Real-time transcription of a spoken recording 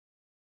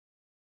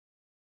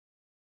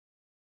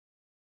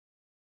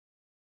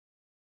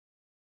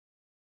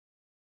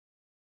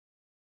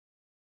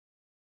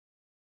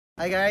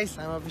Hi guys,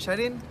 I'm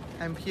Hafizh.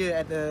 I'm here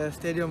at the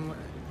stadium,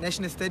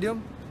 National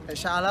Stadium at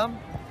Shah Alam,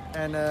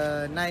 and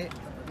tonight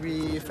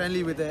we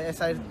friendly with the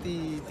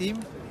SRT team,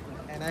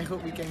 and I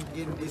hope we can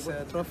gain this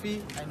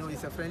trophy. I know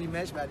it's a friendly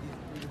match, but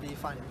it will be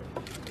fun.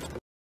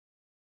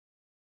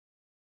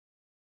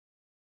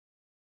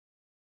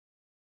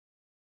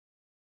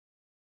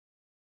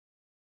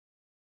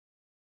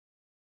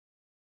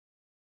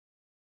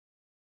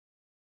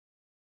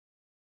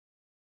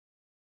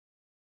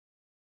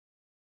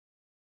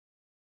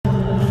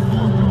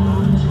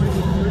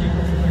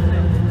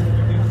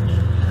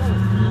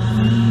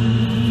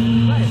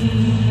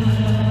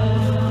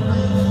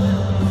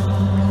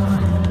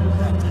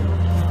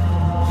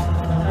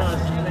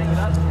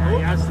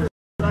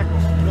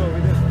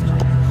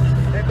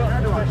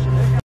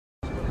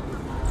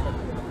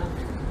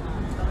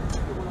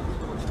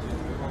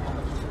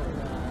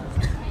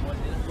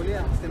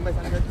 Standby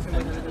sana satu,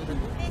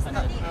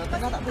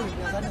 tengah tak apa,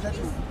 yang sana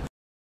satu.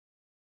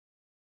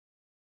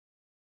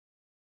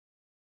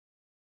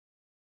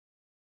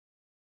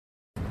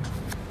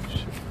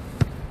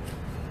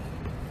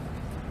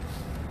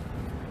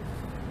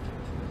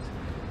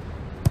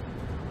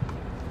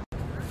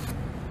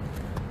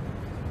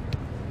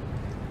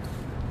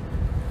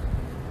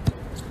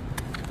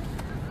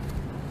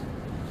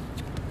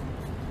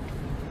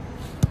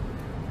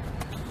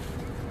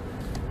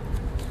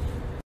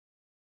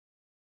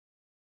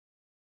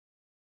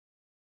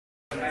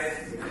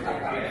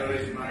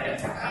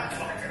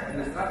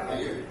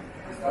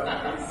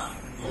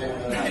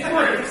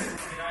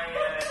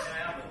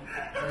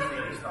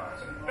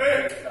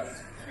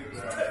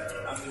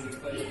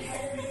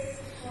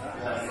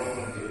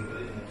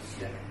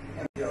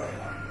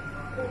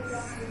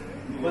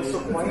 What's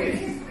so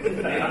quiet?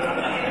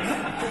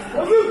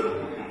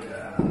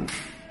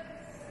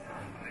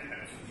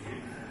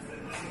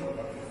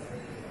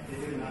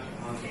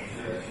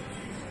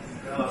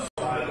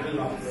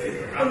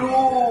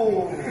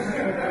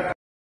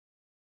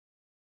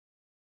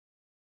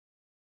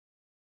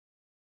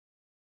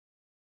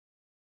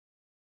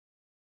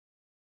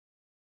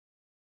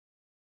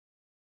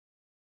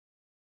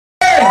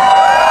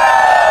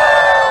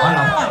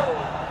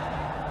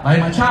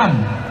 Lain macam.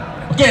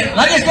 Okey,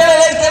 lagi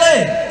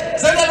sekali.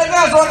 Saya nak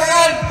dengar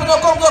suara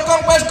penyokong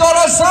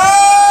Petronas.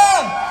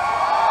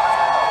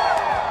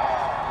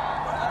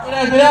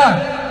 Sudah.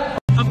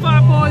 A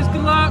five boys,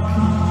 good luck.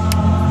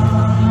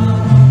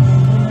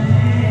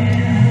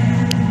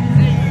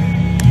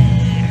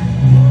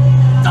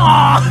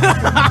 Oh!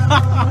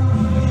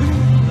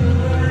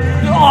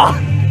 Oh!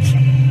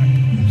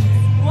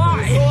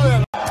 Why?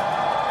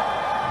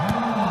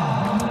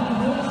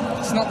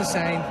 It's not the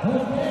same.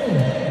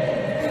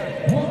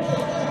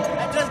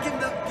 Just give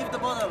the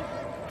bottle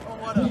of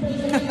water.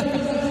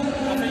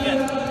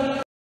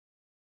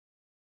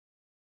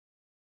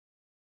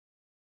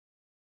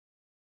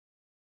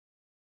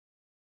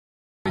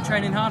 You're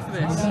training hard for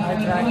this.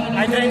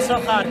 I trained so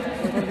hard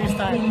for this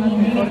time,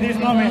 for this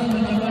moment.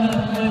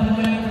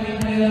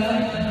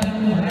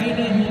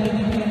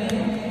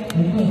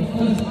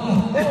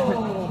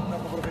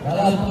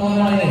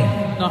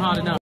 Not hard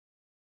enough.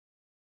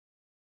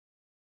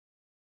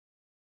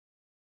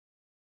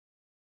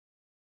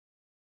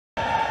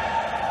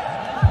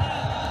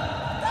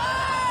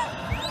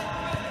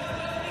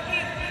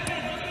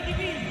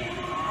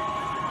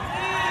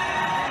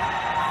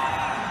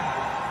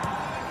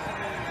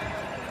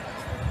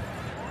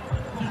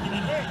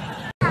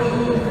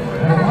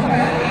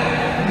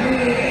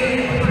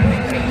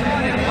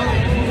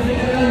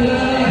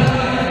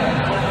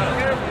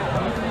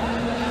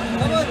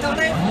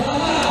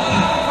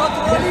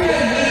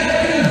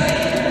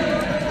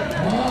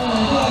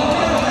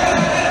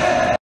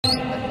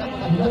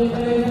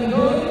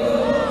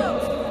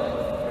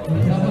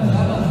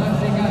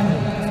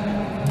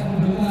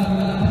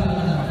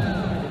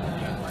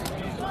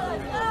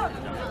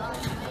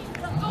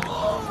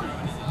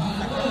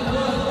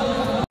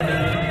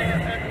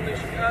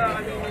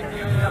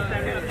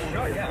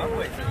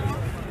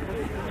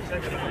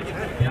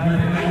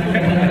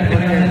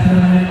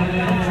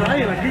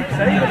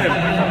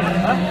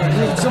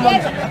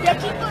 Their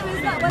keeper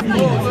is not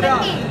was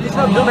like He's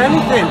not done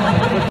anything.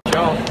 Good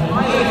job.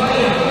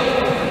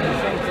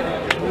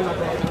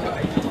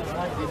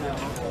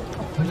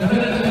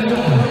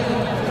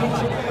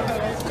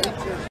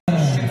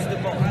 Shoots the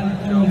ball.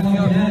 If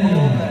you're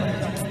over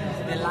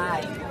the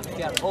line, if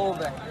you're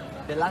over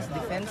the last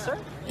defender,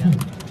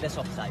 that's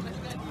offside.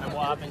 And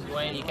what happens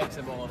when he kicks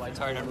the ball? Like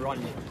turn and run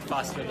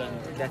faster than.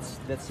 That's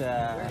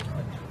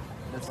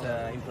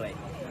in play.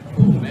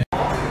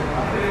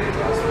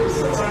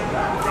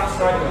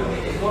 Striker,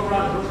 go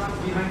run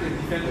behind the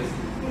defenders.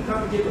 You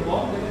come and get the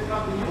ball, then you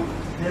come to you.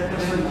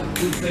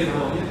 You play the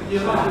ball.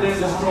 You're not there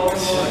to strong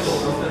goal.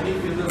 The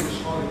midfielder is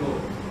strong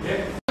goal.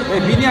 Okay?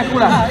 Bini aku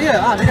lah. Ya,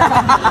 anak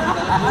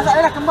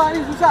dia dah kembar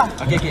ni susah.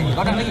 Okey,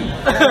 kau nak lagi.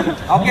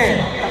 Okey,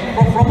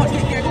 promote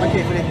sikit aku.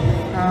 Okey, boleh.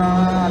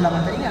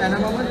 Alamak, tak ingat lah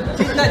nama apa.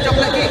 Cinta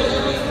coklat cake.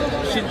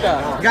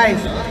 Guys,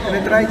 kena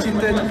try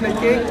cinta chocolate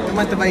cake,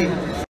 memang terbaik.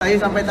 Saya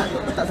sampai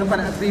tak sempat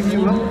nak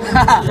review lah.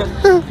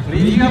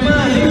 Review apa?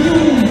 Review.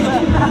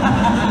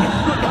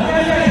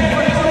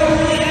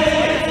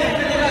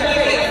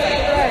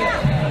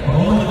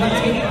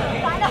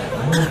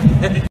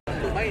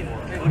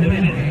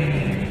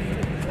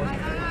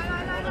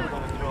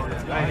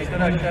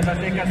 Baik, kita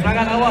saksikan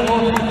serangan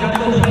awal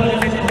jatuh bola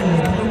di situ.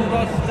 Satu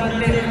cross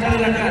cantik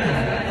dilakukan.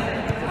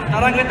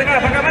 Tarang ke tengah,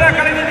 bagaimana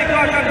kali ini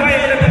dikeluarkan baik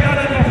oleh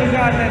Petronas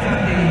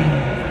SRT.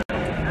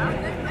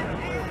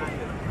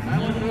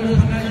 Namun terus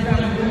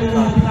mengancam guru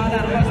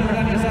pertahanan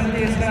pasukan SRT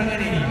sekarang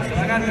ini.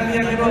 Serangan kali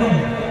yang kedua.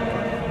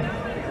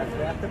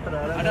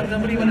 Adam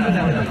memberi mana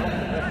Adam?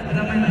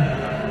 Adam main mana?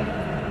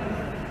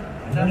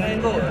 Adam main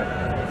gol.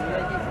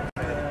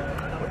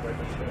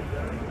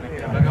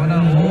 Bagaimana?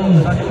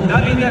 Satu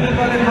dari dia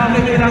kembali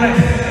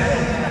Hafizh.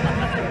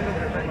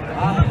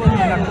 Apa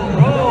berlaku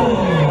bro?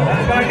 Dan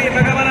sekarang ini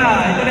bagaimana?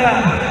 Itu dia.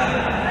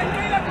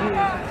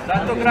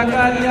 Satu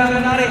gerakan yang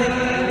menarik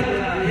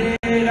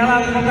di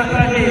dalam kotak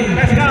tadi.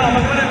 Pascal,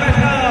 bagaimana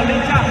Pascal?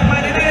 Lincah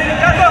main ini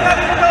jatuh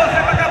kaki putus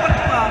sepakat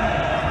berkembang.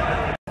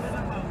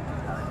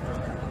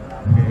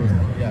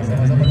 Ya,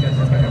 sama-sama kita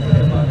sepakat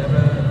berkembang.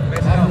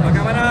 Pascal,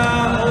 bagaimana?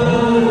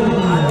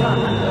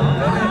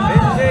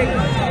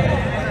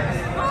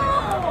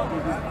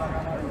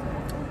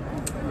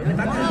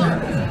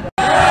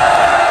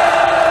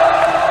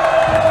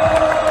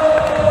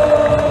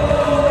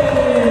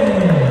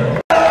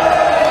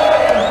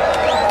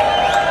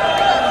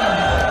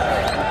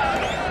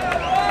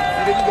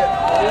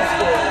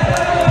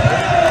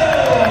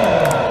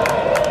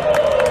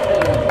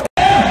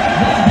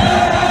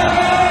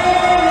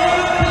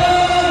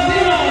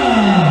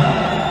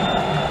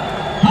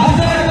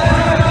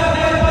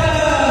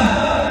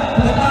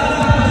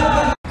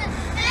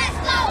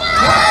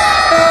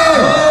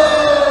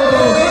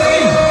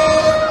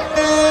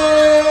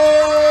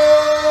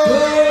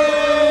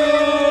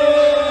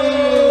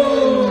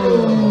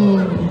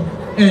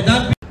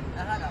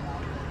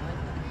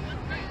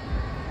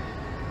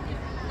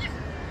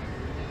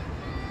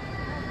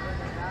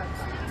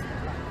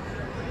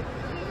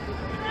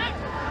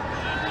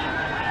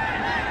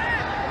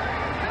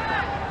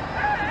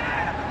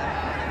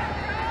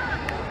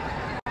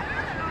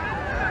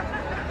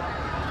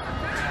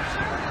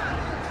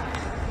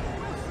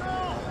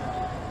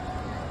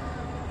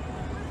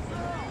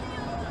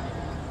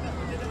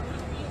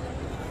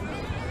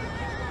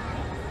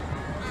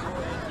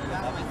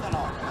 Tapi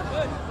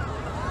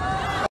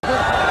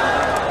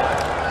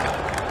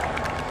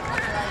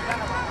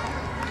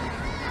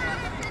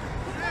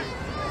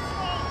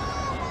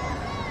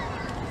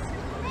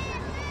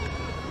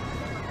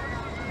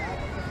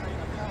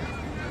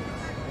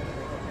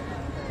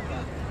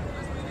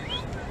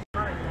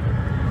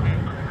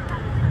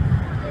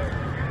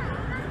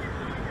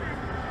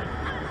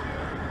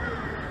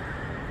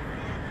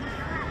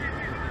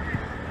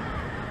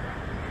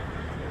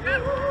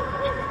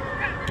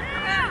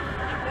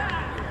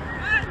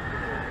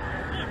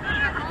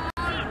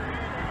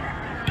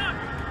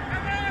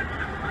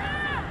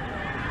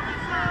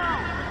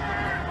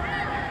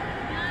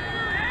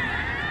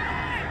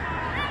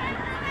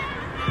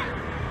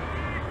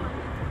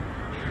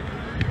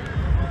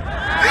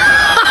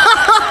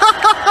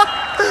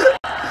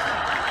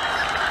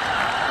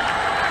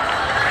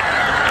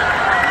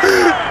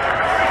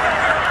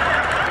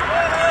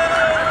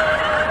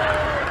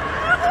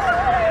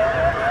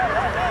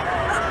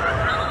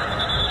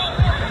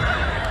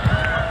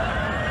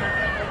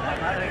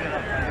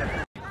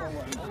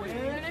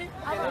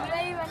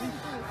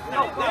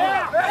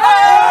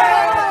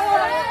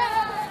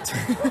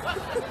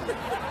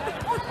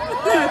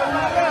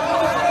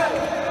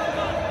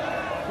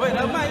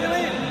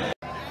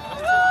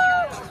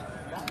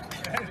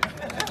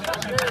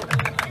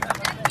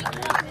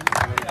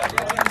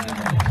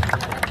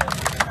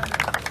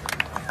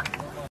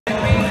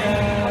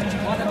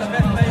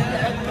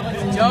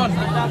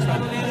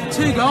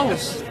Two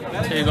goals.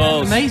 Two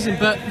goals. Amazing,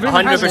 but really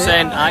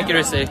 100%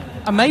 accuracy.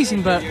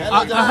 amazing. But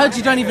I heard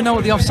you don't even know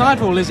what the offside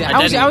rule is.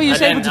 How are you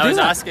able to do that? I was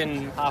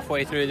asking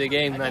halfway through the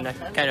game and I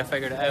kind of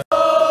figured it out.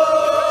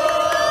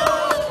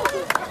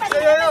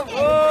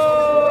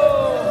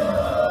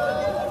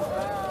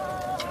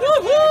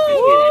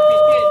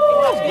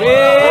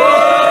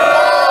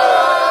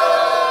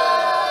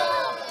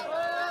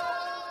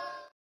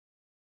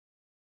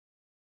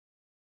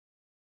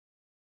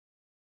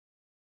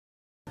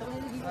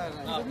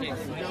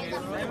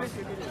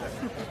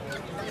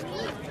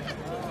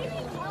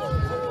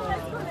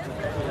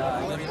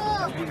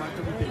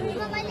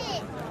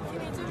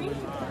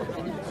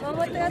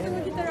 Bawa tengah tunggu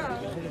kita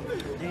orang.